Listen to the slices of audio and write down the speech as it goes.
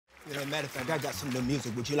Yeah, matter of fact, I got some new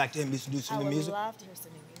music. Would you like to hear me do some new music? I would love to hear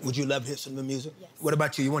some new music. Would you love to hear some new music? Yes. What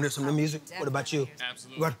about you? You want to hear some new music? What about you?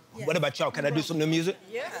 Absolutely. What about y'all? Can I do some new music?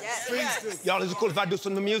 Yes. Y'all, is it cool if I do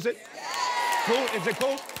some new music? Cool? Is it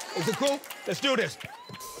cool? Is it cool? Let's do this.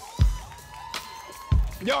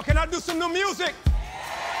 Y'all, can I do some new music?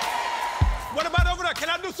 What about over there? Can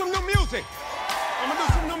I do some new music? I'm gonna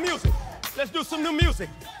do some new music. Let's do some new music.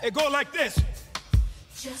 It goes like this.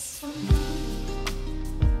 Just for me.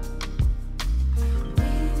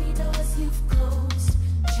 Many doors you've closed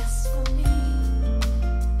just for me.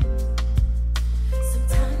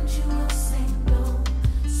 Sometimes you will say no,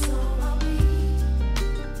 so I'll be.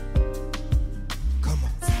 Come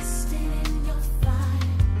on. Tested in your fire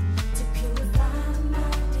to purify my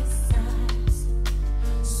desires.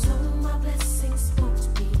 So my blessings won't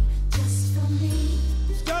be just for me.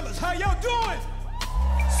 Fellas, how y'all doing?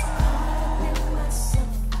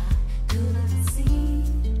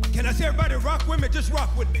 Can I say everybody rock with me? Just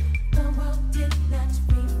rock with me. The world did not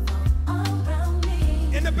revolve around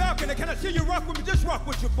me. In the balcony, can I see you rock with me? Just rock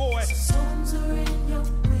with your boy. Songs are in your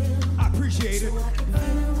will. I appreciate it. So I can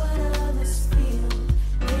feel what others feel.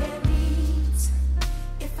 Their needs.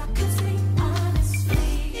 If I could speak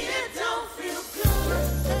honestly, it don't feel good.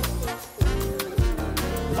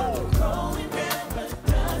 Growing never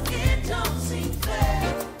does. It don't seem fair.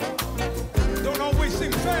 Don't always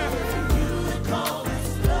seem fair.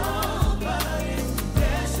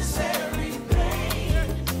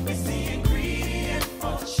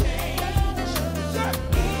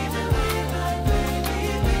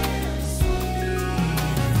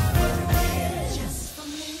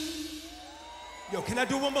 Yo, can I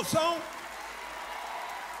do one more song?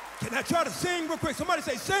 Can I try to sing real quick? Somebody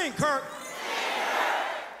say, sing, Kirk.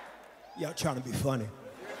 Y'all trying to be funny.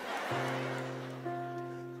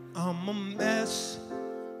 I'm a mess.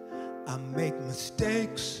 I make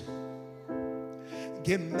mistakes.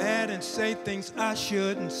 Get mad and say things I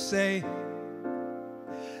shouldn't say.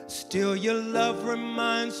 Still, your love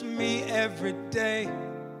reminds me every day.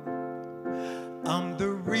 I'm the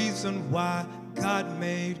reason why God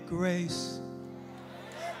made grace.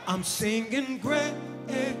 I'm singing grace,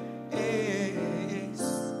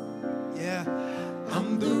 yeah.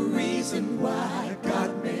 I'm the reason why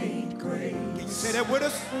God made grace. Can you say that with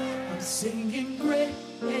us? I'm singing grace.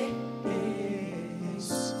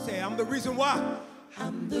 Say, I'm the reason why.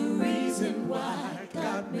 I'm the reason why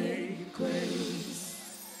God made grace.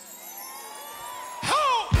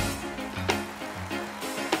 Ho!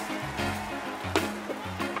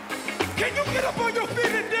 Can you get up on your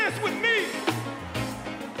feet and dance with me?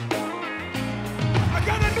 I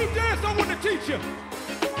got a new dance I want to teach you.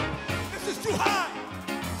 This is too high.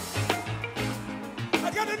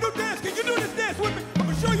 I got a new dance. Can you do this dance with me? I'm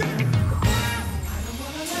going to show you. I don't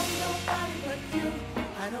wanna love nobody but you.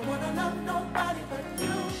 I don't wanna love nobody but you.